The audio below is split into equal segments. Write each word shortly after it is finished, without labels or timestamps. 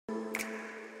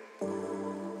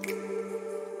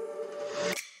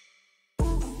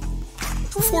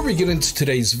Before we get into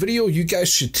today's video, you guys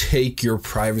should take your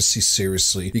privacy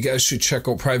seriously. You guys should check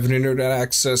out private internet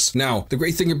access. Now, the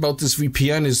great thing about this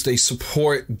VPN is they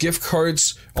support gift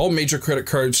cards, all major credit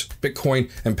cards,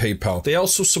 Bitcoin, and PayPal. They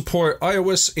also support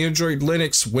iOS, Android,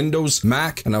 Linux, Windows,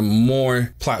 Mac, and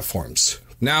more platforms.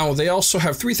 Now, they also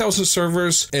have 3,000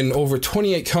 servers in over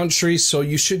 28 countries, so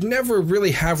you should never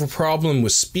really have a problem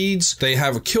with speeds. They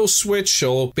have a kill switch,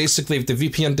 so basically if the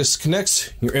VPN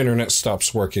disconnects, your internet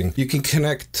stops working. You can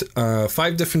connect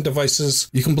 5 different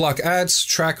devices. You can block ads,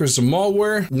 trackers, and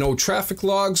malware, no traffic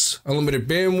logs, unlimited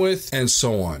bandwidth, and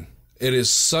so on. It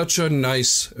is such a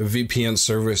nice VPN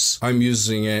service. I'm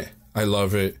using it. I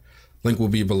love it. Link will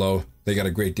be below. They got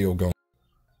a great deal going.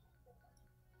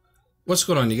 What's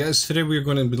going on, you guys? Today we're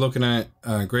going to be looking at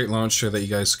a great launcher that you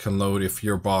guys can load if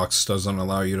your box doesn't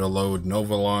allow you to load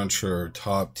Nova Launcher,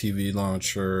 Top TV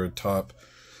Launcher, Top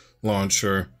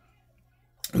Launcher.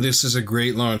 This is a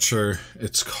great launcher.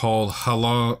 It's called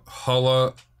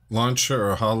HALauncher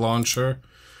or HALauncher.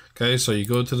 Okay, so you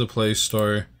go to the Play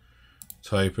Store,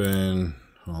 type in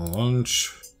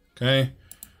HALauncher. Okay,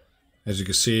 as you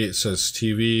can see, it says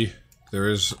TV.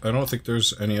 I don't think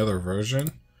there's any other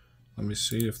version. Let me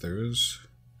see if there is.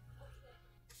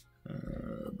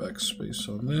 Backspace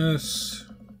on this.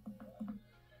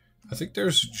 I think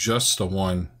there's just the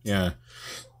one. Yeah.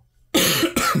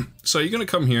 So you're going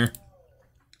to come here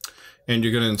and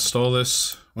you're going to install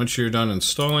this. Once you're done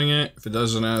installing it, if it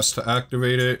doesn't ask to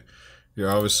activate it,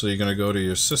 you're obviously going to go to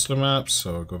your system apps.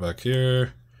 So go back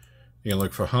here. You're going to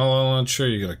look for HALauncher.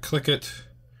 You're going to click it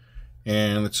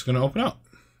and it's going to open up.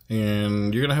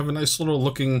 And you're going to have a nice little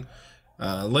looking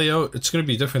layout. It's going to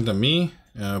be different than me,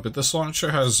 but this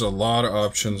launcher has a lot of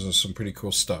options and some pretty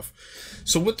cool stuff.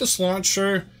 So with this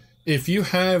launcher, if you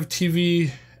have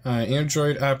TV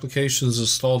Android applications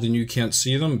installed and you can't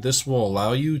see them, this will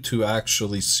allow you to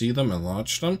actually see them and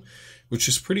launch them, which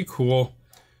is pretty cool.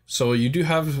 So you do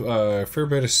have a fair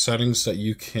bit of settings that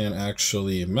you can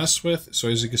actually mess with. So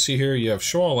as you can see here, you have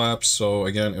show all apps. So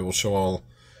again, it will show all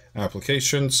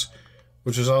applications,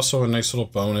 which is also a nice little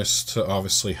bonus to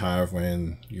obviously have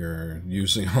when you're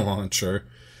using a launcher.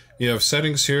 You have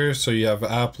settings here, so you have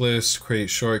app list, create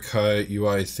shortcut,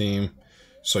 UI theme.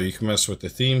 So you can mess with the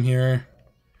theme here.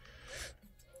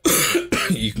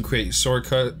 You can create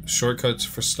shortcuts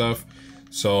for stuff.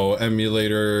 So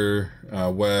emulator,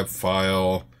 web,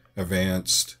 file,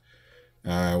 advanced,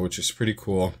 which is pretty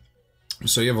cool.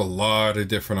 So you have a lot of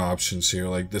different options here.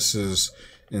 Like, this is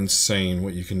insane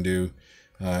what you can do.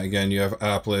 Again, you have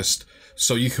app list,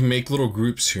 so you can make little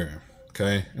groups here,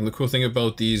 okay? And the cool thing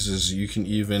about these is you can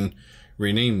even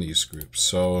rename these groups.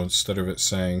 So instead of it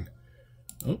saying,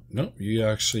 oh, no, you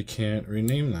actually can't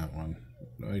rename that one.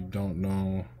 I don't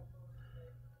know.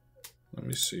 Let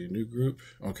me see, new group.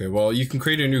 Okay, well, you can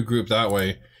create a new group that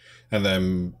way and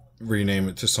then rename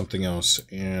it to something else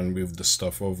and move the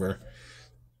stuff over.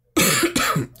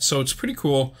 So it's pretty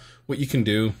cool what you can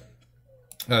do.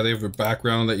 They have a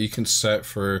background that you can set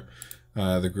for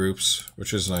the groups,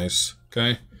 which is nice.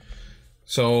 Okay,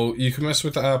 so you can mess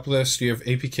with the app list. You have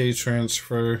APK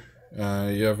transfer.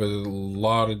 You have a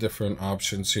lot of different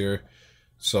options here.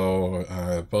 So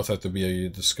both have to be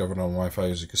discovered on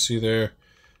Wi-Fi, as you can see there.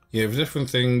 You have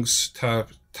different things.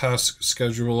 Task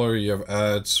scheduler. You have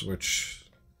ads, which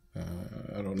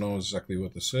I don't know exactly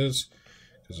what this is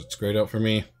because it's grayed out for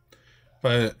me.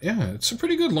 But yeah, it's a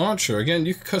pretty good launcher. Again,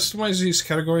 you can customize these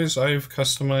categories. I've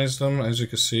customized them, as you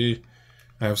can see.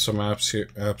 I have some apps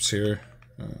here,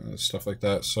 stuff like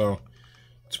that. So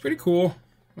it's pretty cool.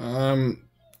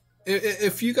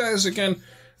 If you guys, again,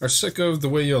 are sick of the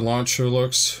way your launcher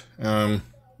looks,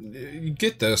 you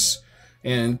get this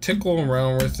and tickle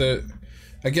around with it.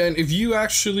 Again, if you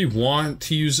actually want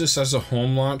to use this as a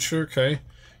home launcher, okay,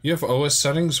 you have OS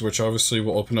settings, which obviously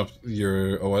will open up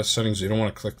your OS settings. You don't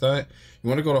want to click that. You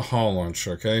want to go to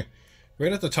HALauncher, okay?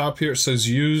 Right at the top here, it says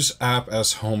use app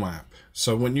as home app.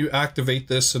 So when you activate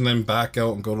this and then back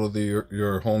out and go to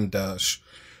your home dash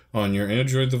on your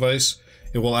Android device,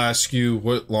 it will ask you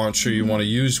what launcher you want to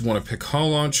use. You want to pick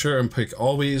HALauncher and pick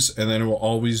always, and then it will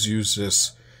always use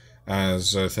this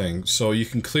as a thing. So you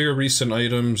can clear recent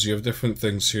items. You have different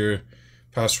things here.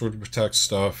 Password protect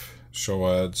stuff, show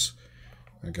ads.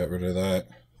 I got rid of that.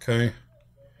 Okay,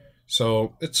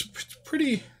 so it's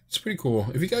pretty cool.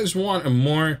 If you guys want a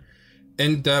more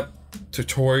in-depth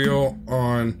tutorial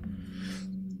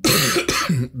on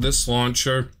this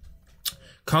launcher,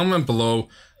 comment below.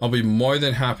 I'll be more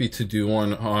than happy to do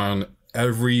one on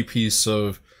every piece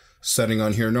of setting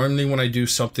on here. Normally when I do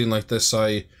something like this,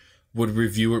 I would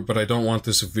review it, but I don't want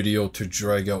this video to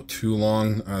drag out too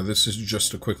long. This is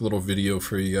just a quick little video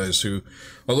for you guys who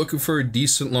are looking for a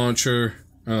decent launcher.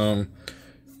 You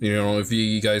know, if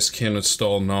you guys can't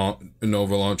install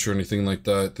Nova Launcher or anything like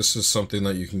that, this is something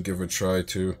that you can give a try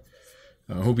to.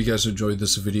 I hope you guys enjoyed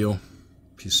this video.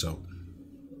 Peace out.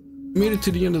 Made it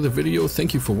to the end of the video.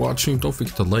 Thank you for watching. Don't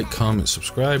forget to like, comment,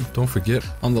 subscribe. Don't forget,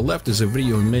 on the left is a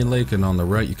video you may like, and on the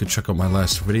right you can check out my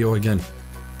last video. Again,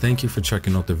 thank you for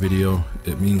checking out the video.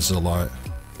 It means a lot.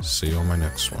 See you on my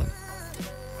next one.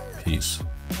 Peace.